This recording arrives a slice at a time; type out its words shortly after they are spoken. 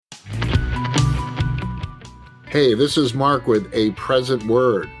Hey, this is Mark with A Present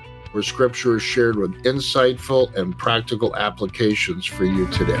Word, where Scripture is shared with insightful and practical applications for you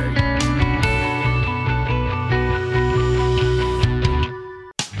today.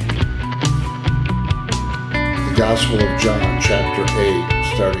 The Gospel of John, chapter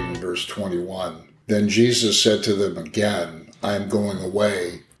 8, starting in verse 21. Then Jesus said to them again, I am going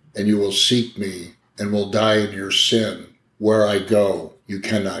away, and you will seek me, and will die in your sin. Where I go, you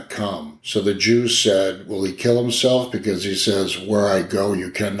cannot come. So the Jews said, will he kill himself because he says, where I go,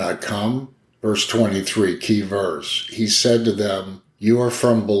 you cannot come? Verse 23, key verse. He said to them, you are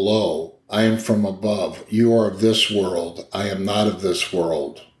from below, I am from above. You are of this world, I am not of this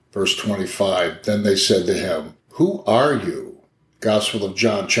world. Verse 25, then they said to him, who are you? Gospel of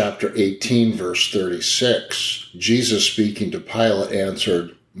John, chapter 18, verse 36. Jesus speaking to Pilate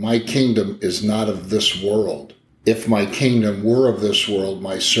answered, my kingdom is not of this world. If my kingdom were of this world,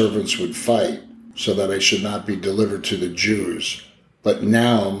 my servants would fight, so that I should not be delivered to the Jews. But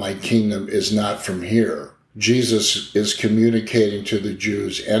now my kingdom is not from here. Jesus is communicating to the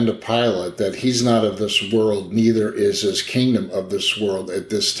Jews and to Pilate that he's not of this world, neither is his kingdom of this world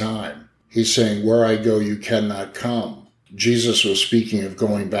at this time. He's saying, where I go, you cannot come. Jesus was speaking of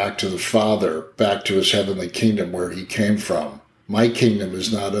going back to the Father, back to his heavenly kingdom where he came from. My kingdom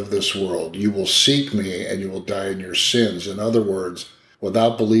is not of this world. You will seek me and you will die in your sins. In other words,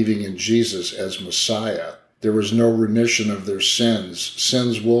 without believing in Jesus as Messiah, there is no remission of their sins.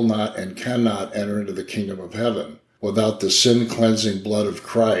 Sins will not and cannot enter into the kingdom of heaven. Without the sin-cleansing blood of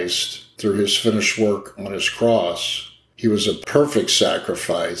Christ, through his finished work on his cross, he was a perfect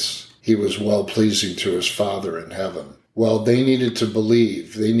sacrifice. He was well-pleasing to his Father in heaven. Well, they needed to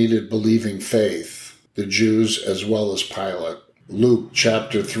believe. They needed believing faith, the Jews as well as Pilate. Luke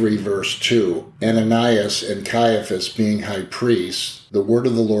chapter 3, verse 2, Ananias and Caiaphas being high priests, the word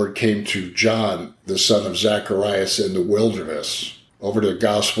of the Lord came to John, the son of Zacharias, in the wilderness. Over to the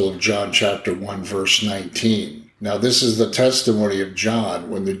Gospel of John chapter 1, verse 19. Now this is the testimony of John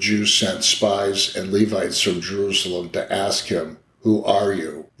when the Jews sent spies and Levites from Jerusalem to ask him, who are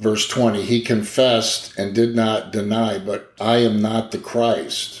you? Verse 20, he confessed and did not deny, but I am not the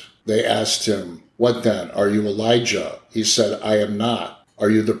Christ. They asked him, what then? Are you Elijah? He said, I am not. Are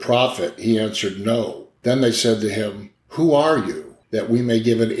you the prophet? He answered, no. Then they said to him, who are you? That we may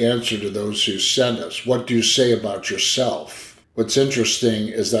give an answer to those who sent us. What do you say about yourself? What's interesting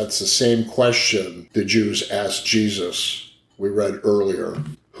is that's the same question the Jews asked Jesus. We read earlier.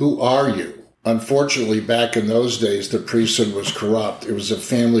 Who are you? Unfortunately, back in those days, the priesthood was corrupt. It was a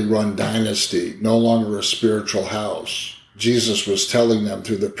family-run dynasty, no longer a spiritual house. Jesus was telling them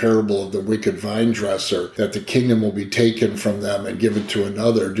through the parable of the wicked vine dresser that the kingdom will be taken from them and given to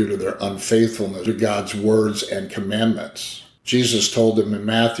another due to their unfaithfulness to God's words and commandments. Jesus told them in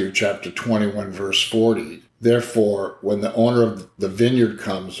Matthew chapter 21, verse 40, therefore, when the owner of the vineyard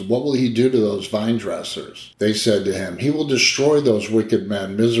comes, what will he do to those vine dressers? They said to him, he will destroy those wicked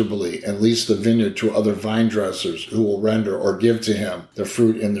men miserably and lease the vineyard to other vine dressers who will render or give to him the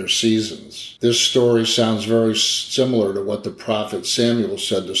fruit in their seasons. This story sounds very similar to what the prophet Samuel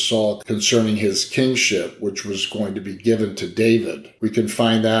said to Saul concerning his kingship, which was going to be given to David. We can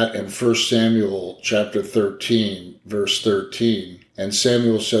find that in 1 Samuel chapter 13, verse 13. And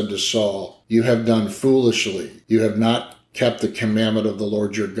Samuel said to Saul, you have done foolishly. You have not kept the commandment of the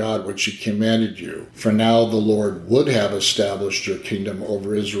Lord your God, which he commanded you. For now the Lord would have established your kingdom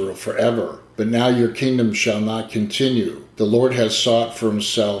over Israel forever. But now your kingdom shall not continue. The Lord has sought for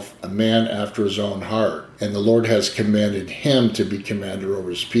himself a man after his own heart, and the Lord has commanded him to be commander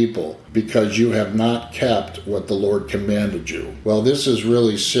over his people, because you have not kept what the Lord commanded you. Well, this is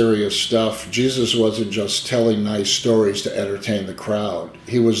really serious stuff. Jesus wasn't just telling nice stories to entertain the crowd.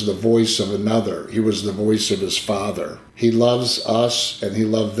 He was the voice of another. He was the voice of his Father. He loves us, and he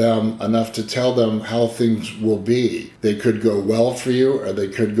loved them enough to tell them how things will be. They could go well for you, or they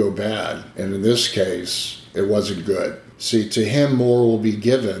could go bad. And in this case, it wasn't good. See, to him more will be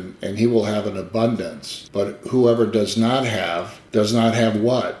given, and he will have an abundance. But whoever does not have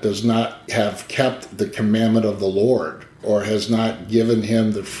what? Does not have kept the commandment of the Lord, or has not given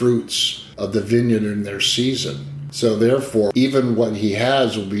him the fruits of the vineyard in their season. So therefore, even what he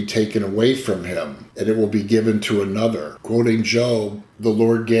has will be taken away from him, and it will be given to another. Quoting Job, the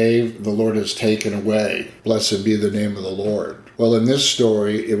Lord gave, the Lord has taken away. Blessed be the name of the Lord. Well, in this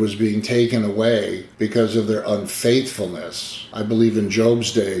story, it was being taken away because of their unfaithfulness. I believe in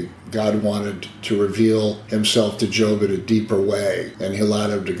Job's day, God wanted to reveal himself to Job in a deeper way, and he allowed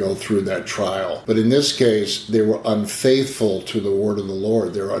him to go through that trial. But in this case, they were unfaithful to the word of the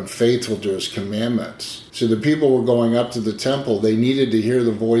Lord. They were unfaithful to his commandments. So the people were going up to the temple. They needed to hear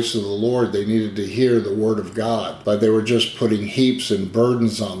the voice of the Lord. They needed to hear the word of God. But they were just putting heaps and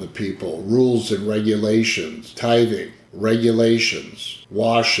burdens on the people, rules and regulations, tithing, regulations,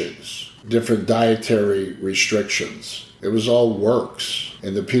 washings, different dietary restrictions. It was all works,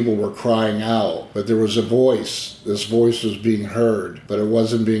 and the people were crying out, but there was a voice. This voice was being heard, but it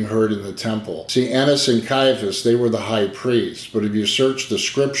wasn't being heard in the temple. See, Annas and Caiaphas, they were the high priests, but if you search the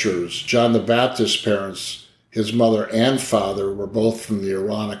scriptures, John the Baptist's parents, his mother and father, were both from the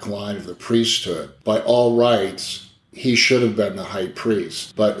Aaronic line of the priesthood. By all rights, he should have been the high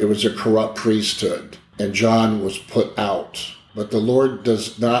priest, but it was a corrupt priesthood, and John was put out. But the Lord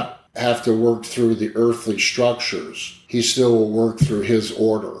does not have to work through the earthly structures. He still will work through his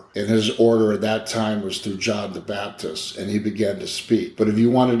order. And his order at that time was through John the Baptist, and he began to speak. But if you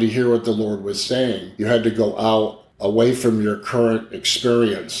wanted to hear what the Lord was saying, you had to go out away from your current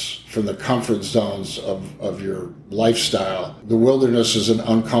experience, from the comfort zones of your lifestyle. The wilderness is an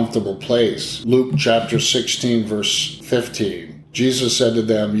uncomfortable place. Luke chapter 16, verse 15. Jesus said to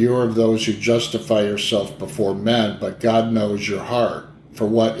them, "You are of those who justify yourself before men, but God knows your heart. For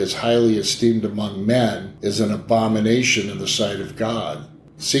what is highly esteemed among men is an abomination in the sight of God."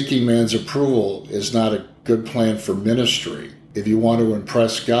 Seeking man's approval is not a good plan for ministry. If you want to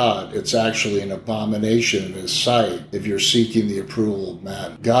impress God, it's actually an abomination in his sight if you're seeking the approval of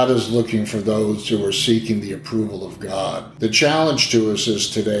men. God is looking for those who are seeking the approval of God. The challenge to us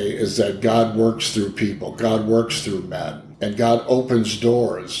today is that God works through people. God works through men. And God opens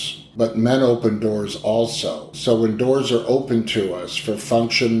doors. But men open doors also. So when doors are open to us for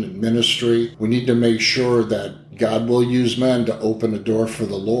function and ministry, we need to make sure that God will use men to open a door for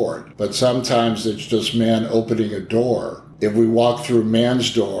the Lord. But sometimes it's just man opening a door. If we walk through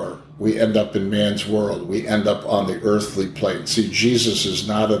man's door, we end up in man's world. We end up on the earthly plane. See, Jesus is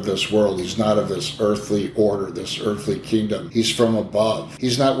not of this world. He's not of this earthly order, this earthly kingdom. He's from above.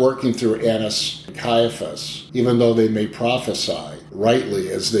 He's not working through Annas and Caiaphas, even though they may prophesy rightly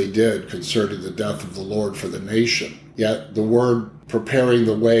as they did concerning the death of the Lord for the nation. Yet the word preparing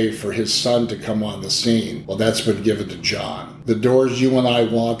the way for his son to come on the scene, well, that's been given to John. The doors you and I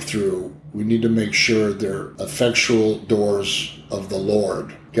walk through, we need to make sure they're effectual doors of the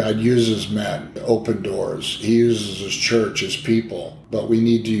Lord. God uses men to open doors. He uses his church, his people. But we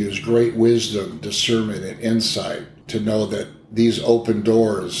need to use great wisdom, discernment, and insight to know that these open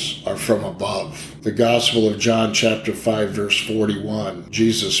doors are from above. The Gospel of John chapter 5 verse 41,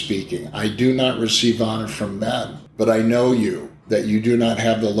 Jesus speaking, "I do not receive honor from men, but I know you, that you do not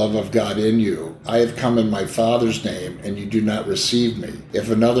have the love of God in you. I have come in my Father's name, and you do not receive me.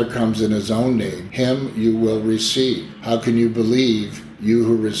 If another comes in his own name, him you will receive. How can you believe, you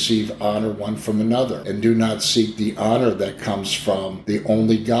who receive honor one from another, and do not seek the honor that comes from the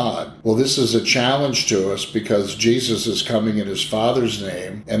only God?" Well, this is a challenge to us because Jesus is coming in his Father's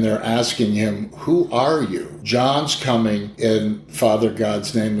name, and they're asking him, "Who are you?" John's coming in Father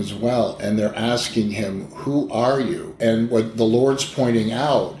God's name as well, and they're asking him, "Who are you?" And what the Lord's pointing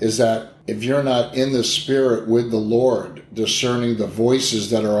out is that if you're not in the Spirit with the Lord, discerning the voices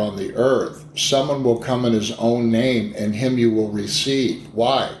that are on the earth, someone will come in his own name and him you will receive.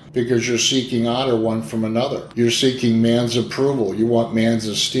 Why? Because you're seeking honor one from another. You're seeking man's approval. You want man's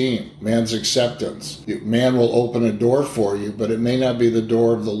esteem, man's acceptance. Man will open a door for you, but it may not be the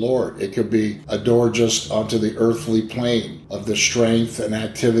door of the Lord. It could be a door just onto the earthly plane of the strength and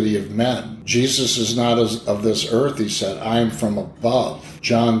activity of men. Jesus is not of this earth, he said. I am from above.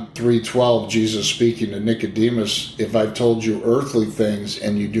 John 3:12, Jesus speaking to Nicodemus, "If I've told you earthly things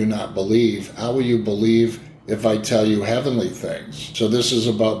and you do not believe, how will you believe if I tell you heavenly things?" So this is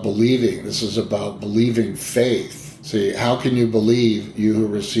about believing. This is about believing faith. See, how can you believe, you who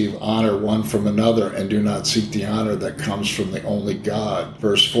receive honor one from another and do not seek the honor that comes from the only God?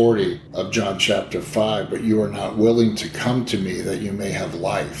 Verse 40 of John chapter 5, "But you are not willing to come to me that you may have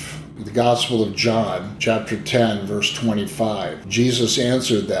life." The Gospel of John, chapter 10, verse 25. Jesus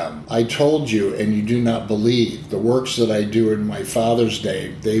answered them, "I told you, and you do not believe. The works that I do in my Father's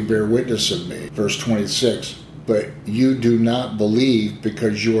name, they bear witness of me." Verse 26. "But you do not believe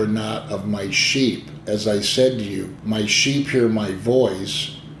because you are not of my sheep. As I said to you, my sheep hear my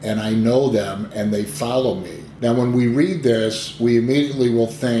voice, and I know them, and they follow me." Now, when we read this, we immediately will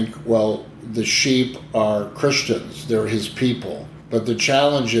think, well, the sheep are Christians. They're his people. But the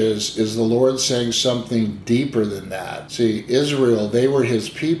challenge is the Lord saying something deeper than that? See, Israel, they were his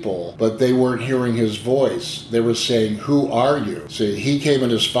people, but they weren't hearing his voice. They were saying, who are you? See, he came in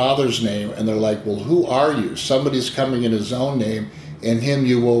his Father's name, and they're like, well, who are you? Somebody's coming in his own name, and him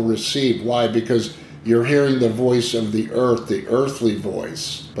you will receive. Why? Because you're hearing the voice of the earth, the earthly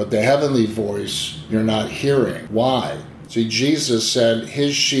voice, but the heavenly voice you're not hearing. Why? See, Jesus said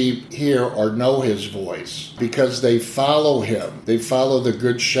his sheep hear or know his voice because they follow him. They follow the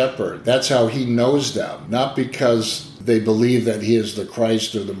good shepherd. That's how he knows them, not because they believe that he is the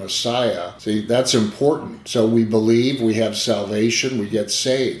Christ or the Messiah. See, that's important. So we believe, we have salvation, we get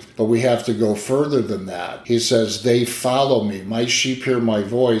saved. But we have to go further than that. He says, they follow me. My sheep hear my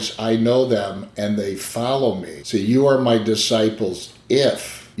voice. I know them, and they follow me. See, you are my disciples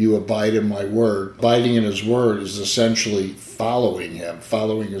if you abide in my word. Abiding in his word is essentially following him,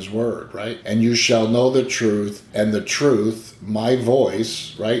 following his word, right? And you shall know the truth, and the truth, my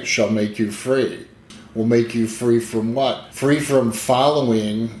voice, right, shall make you free. Will make you free from what? Free from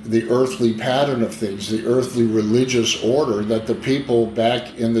following the earthly pattern of things, the earthly religious order that the people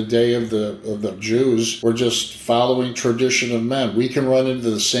back in the day of the Jews were just following tradition of men. We can run into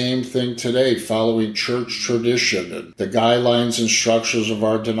the same thing today, following church tradition and the guidelines and structures of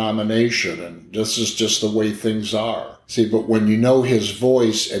our denomination, and this is just the way things are. See, but when you know his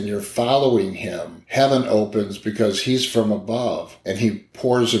voice and you're following him, heaven opens because he's from above, and he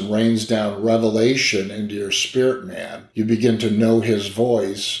pours and rains down revelation into your spirit, man. You begin to know his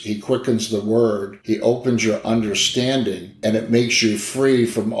voice. He quickens the word. He opens your understanding, and it makes you free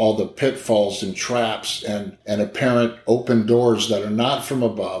from all the pitfalls and traps and apparent open doors that are not from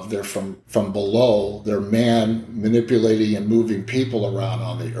above. They're from below. They're man manipulating and moving people around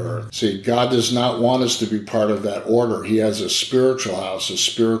on the earth. See, God does not want us to be part of that order. He has a spiritual house, a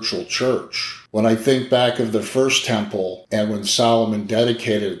spiritual church. When I think back of the first temple and when Solomon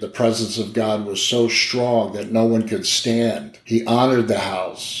dedicated it, the presence of God was so strong that no one could stand. He honored the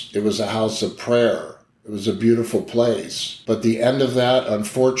house. It was a house of prayer. It was a beautiful place. But the end of that,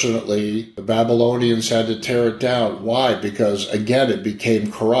 unfortunately, the Babylonians had to tear it down. Why? Because, again, it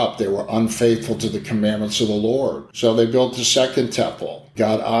became corrupt. They were unfaithful to the commandments of the Lord. So they built the second temple.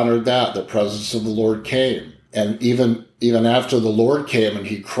 God honored that. The presence of the Lord came. And even after the Lord came and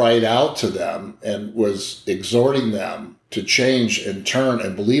he cried out to them and was exhorting them to change and turn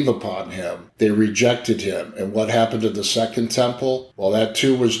and believe upon him, they rejected him. And what happened to the second temple? Well, that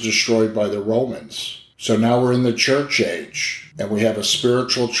too was destroyed by the Romans. So now we're in the church age, and we have a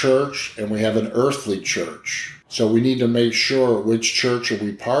spiritual church and we have an earthly church. So we need to make sure which church are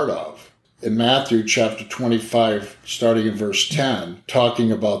we part of. In Matthew chapter 25, starting in verse 10,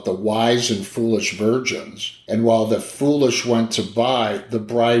 talking about the wise and foolish virgins. And while the foolish went to buy, the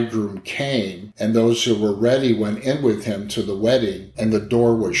bridegroom came, and those who were ready went in with him to the wedding, and the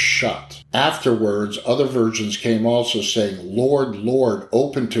door was shut. Afterwards, other virgins came also, saying, Lord, Lord,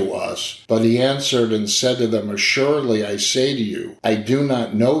 open to us. But he answered and said to them, Assuredly I say to you, I do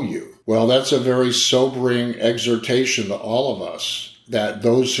not know you. Well, that's a very sobering exhortation to all of us, that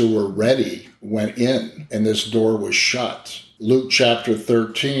those who were ready went in, and this door was shut. Luke chapter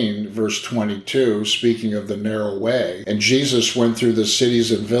 13, verse 22, speaking of the narrow way, and Jesus went through the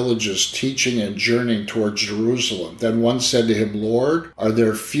cities and villages, teaching and journeying towards Jerusalem. Then one said to him, Lord, are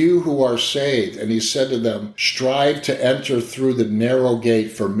there few who are saved? And he said to them, Strive to enter through the narrow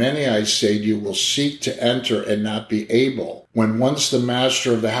gate, for many, I say to you, will seek to enter and not be able. When once the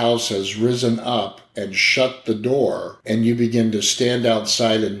master of the house has risen up and shut the door, and you begin to stand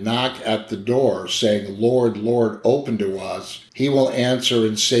outside and knock at the door, saying, Lord, Lord, open to us, he will answer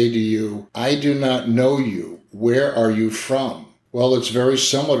and say to you, I do not know you. Where are you from? Well, it's very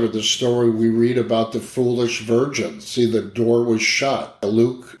similar to the story we read about the foolish virgins. See, the door was shut.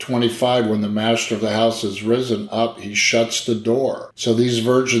 Luke 25, when the master of the house has risen up, he shuts the door. So these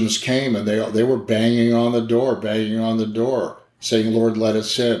virgins came, and they were banging on the door, saying, Lord, let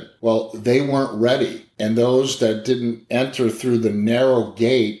us in. Well, they weren't ready. And those that didn't enter through the narrow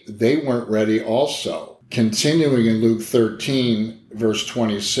gate, they weren't ready also. Continuing in Luke 13, verse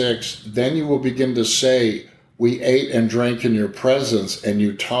 26, then you will begin to say, we ate and drank in your presence, and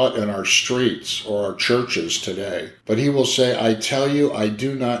you taught in our streets or our churches today. But he will say, I tell you, I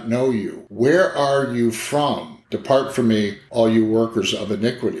do not know you. Where are you from? Depart from me, all you workers of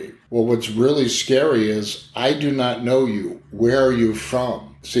iniquity. Well, what's really scary is, I do not know you. Where are you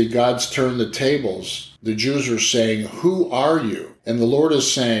from? See, God's turned the tables. The Jews are saying, who are you? And the Lord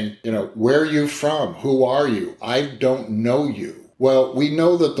is saying, where are you from? Who are you? I don't know you. Well, we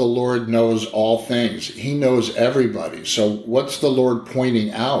know that the Lord knows all things. He knows everybody. So what's the Lord pointing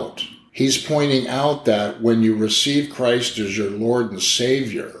out? He's pointing out that when you receive Christ as your Lord and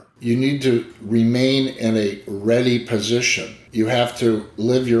Savior, you need to remain in a ready position. You have to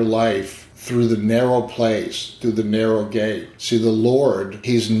live your life through the narrow place, through the narrow gate. See, the Lord,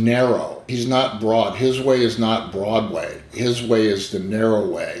 He's narrow. He's not broad. His way is not Broadway. His way is the narrow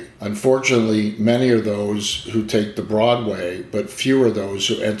way. Unfortunately, many are those who take the broad way, but few are those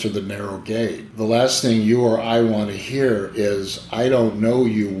who enter the narrow gate. The last thing you or I want to hear is, I don't know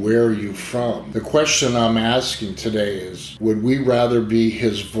you, where are you from? The question I'm asking today is, would we rather be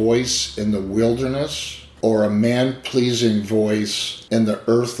His voice in the wilderness or a man-pleasing voice in the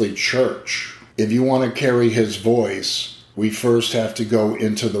earthly church? If you want to carry His voice, we first have to go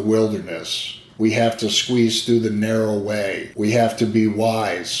into the wilderness. We have to squeeze through the narrow way. We have to be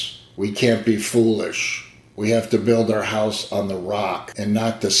wise. We can't be foolish. We have to build our house on the rock and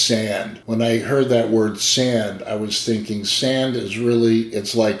not the sand. When I heard that word sand, I was thinking sand is really,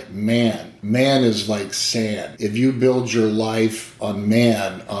 it's like man. Man is like sand. If you build your life on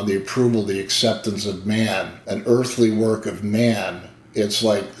man, on the approval, the acceptance of man, an earthly work of man, it's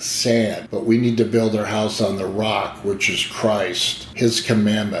like sand. But we need to build our house on the rock, which is Christ, His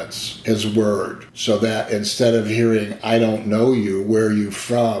commandments, His word, so that instead of hearing, I don't know you, where are you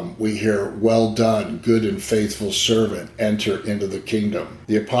from, we hear, well done, good and faithful servant, enter into the kingdom.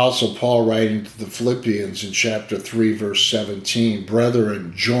 The Apostle Paul, writing to the Philippians in chapter 3, verse 17,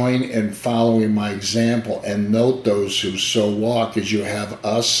 brethren, join in following my example and note those who so walk as you have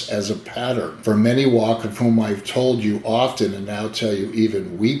us as a pattern. For many walk, of whom I've told you often and now tell you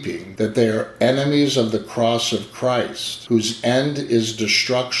even weeping, that they are enemies of the cross of Christ, whose end is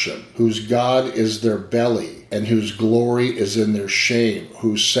destruction, whose God is their belly, and whose glory is in their shame,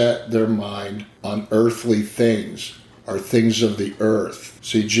 who set their mind on earthly things, are things of the earth.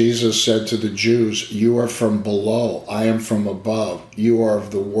 See, Jesus said to the Jews, you are from below, I am from above. You are of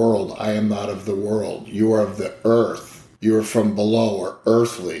the world, I am not of the world. You are of the earth. You are from below, or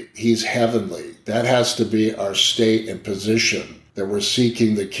earthly. He's heavenly. That has to be our state and position, that we're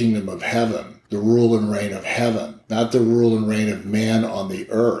seeking the kingdom of heaven, the rule and reign of heaven, not the rule and reign of man on the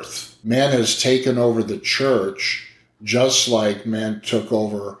earth. Man has taken over the church just like man took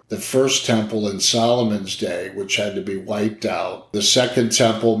over the first temple in Solomon's day, which had to be wiped out. The second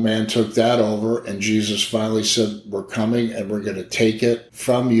temple, man took that over, and Jesus finally said, we're coming and we're going to take it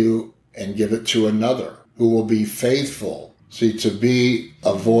from you and give it to another who will be faithful. See, to be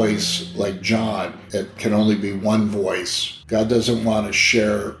a voice like John, it can only be one voice. God doesn't want to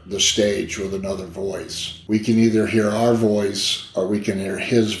share the stage with another voice. We can either hear our voice or we can hear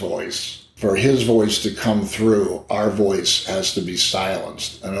His voice. For His voice to come through, our voice has to be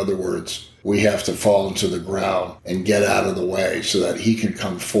silenced. In other words, we have to fall into the ground and get out of the way so that He can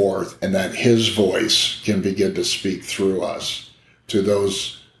come forth and that His voice can begin to speak through us to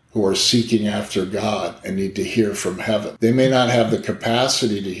those who are seeking after God and need to hear from heaven. They may not have the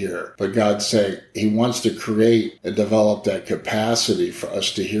capacity to hear, but God's saying He wants to create and develop that capacity for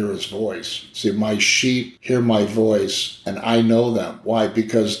us to hear His voice. See, my sheep hear my voice, and I know them. Why?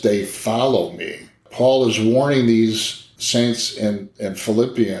 Because they follow me. Paul is warning these saints in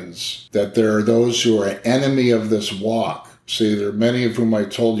Philippians that there are those who are an enemy of this walk. See, there are many of whom I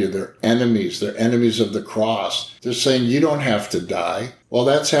told you, they're enemies. They're enemies of the cross. They're saying, you don't have to die. Well,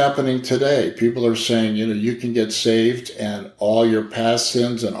 that's happening today. People are saying, you can get saved and all your past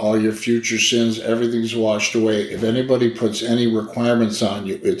sins and all your future sins, everything's washed away. If anybody puts any requirements on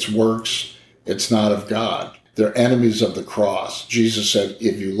you, it's works. It's not of God. They're enemies of the cross. Jesus said,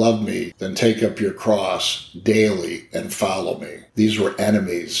 if you love me, then take up your cross daily and follow me. These were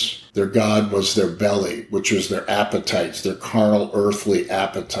enemies. Their God was their belly, which was their appetites, their carnal, earthly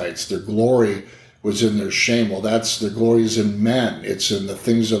appetites. Their glory was in their shame. Well, their glory is in men. It's in the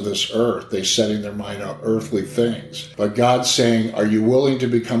things of this earth. They're setting their mind on earthly things. But God's saying, are you willing to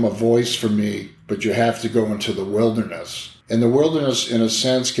become a voice for me? But you have to go into the wilderness. And the wilderness, in a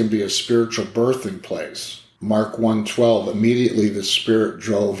sense, can be a spiritual birthing place. Mark 1:12, immediately the Spirit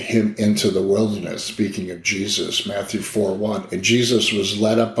drove him into the wilderness, speaking of Jesus. Matthew 4:1, and Jesus was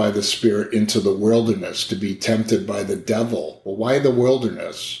led up by the Spirit into the wilderness to be tempted by the devil. Well, why the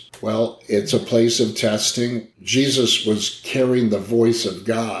wilderness? Well, it's a place of testing. Jesus was carrying the voice of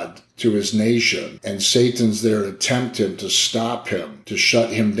God to His nation, and Satan's there to tempt him, to stop him, to shut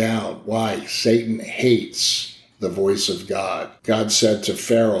him down. Why? Satan hates the voice of God. God said to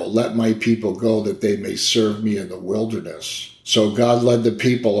Pharaoh, let my people go that they may serve me in the wilderness. So God led the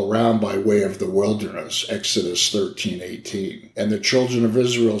people around by way of the wilderness, Exodus 13:18. And the children of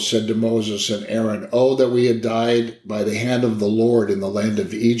Israel said to Moses and Aaron, oh, that we had died by the hand of the Lord in the land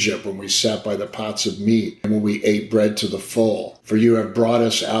of Egypt, when we sat by the pots of meat, and when we ate bread to the full. For you have brought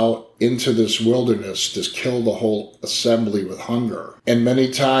us out into this wilderness to kill the whole assembly with hunger. And many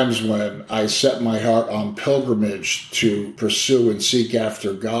times when I set my heart on pilgrimage to pursue and seek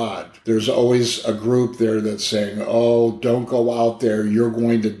after God, there's always a group there that's saying, oh, don't go out there, you're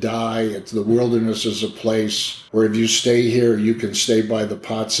going to die. The wilderness is a place where if you stay here, you can stay by the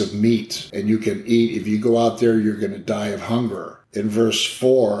pots of meat and you can eat. If you go out there, you're going to die of hunger. In verse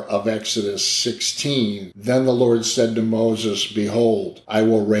 4 of Exodus 16, then the Lord said to Moses, behold, I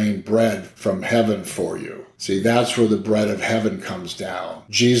will rain bread from heaven for you. See, that's where the bread of heaven comes down.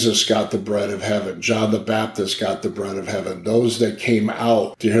 Jesus got the bread of heaven. John the Baptist got the bread of heaven. Those that came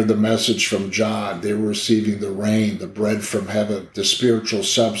out to hear the message from John, they were receiving the rain, the bread from heaven, the spiritual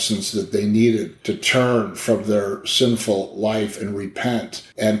substance that they needed to turn from their sinful life and repent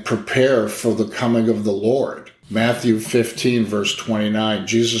and prepare for the coming of the Lord. Matthew 15, verse 29,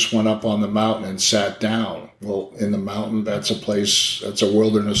 Jesus went up on the mountain and sat down. Well, in the mountain, that's a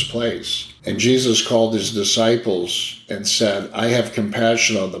wilderness place. And Jesus called his disciples and said, I have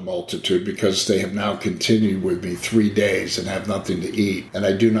compassion on the multitude because they have now continued with me 3 days and have nothing to eat. And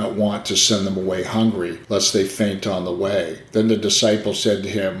I do not want to send them away hungry, lest they faint on the way. Then the disciples said to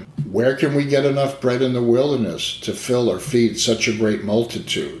him, where can we get enough bread in the wilderness to fill or feed such a great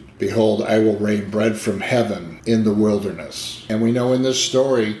multitude? Behold, I will rain bread from heaven in the wilderness. And we know in this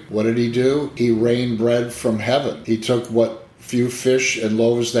story, what did he do? He rained bread from heaven. He took what few fish and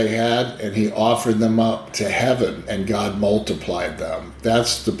loaves they had, and he offered them up to heaven, and God multiplied them.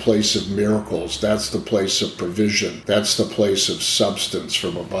 That's the place of miracles. That's the place of provision. That's the place of substance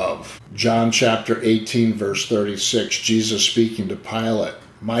from above. John chapter 18, verse 36, Jesus speaking to Pilate.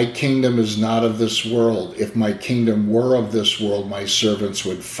 My kingdom is not of this world. If my kingdom were of this world, my servants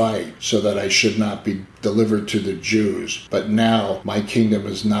would fight so that I should not be delivered to the Jews. But now my kingdom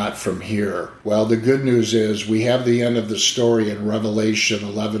is not from here. Well, the good news is we have the end of the story in Revelation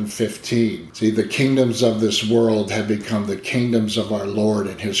 11:15. See, the kingdoms of this world have become the kingdoms of our Lord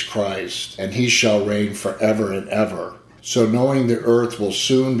and his Christ, and he shall reign forever and ever. So knowing the earth will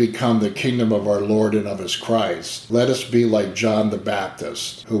soon become the kingdom of our Lord and of his Christ, let us be like John the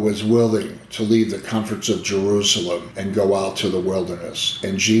Baptist, who was willing to leave the comforts of Jerusalem and go out to the wilderness.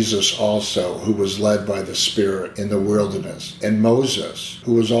 And Jesus also, who was led by the Spirit in the wilderness. And Moses,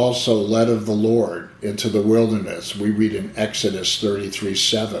 who was also led of the Lord into the wilderness. We read in Exodus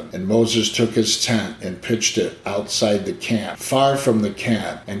 33:7. And Moses took his tent and pitched it outside the camp, far from the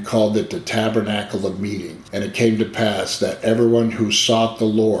camp, and called it the tabernacle of meeting. And it came to pass that everyone who sought the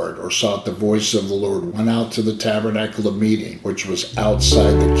Lord or sought the voice of the Lord went out to the tabernacle of meeting, which was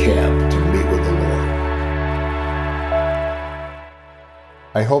outside the camp, to meet with the Lord.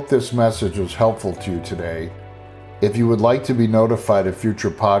 I hope this message was helpful to you today. If you would like to be notified of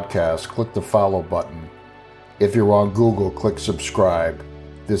future podcasts, click the follow button. If you're on Google, click subscribe.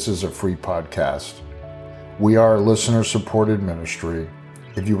 This is a free podcast. We are a listener-supported ministry.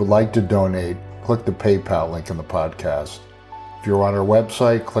 If you would like to donate, click the PayPal link in the podcast. If you're on our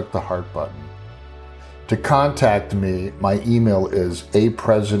website, click the heart button. To contact me, my email is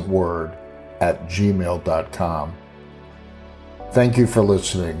apresentword@gmail.com. Thank you for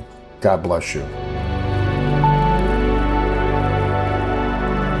listening. God bless you.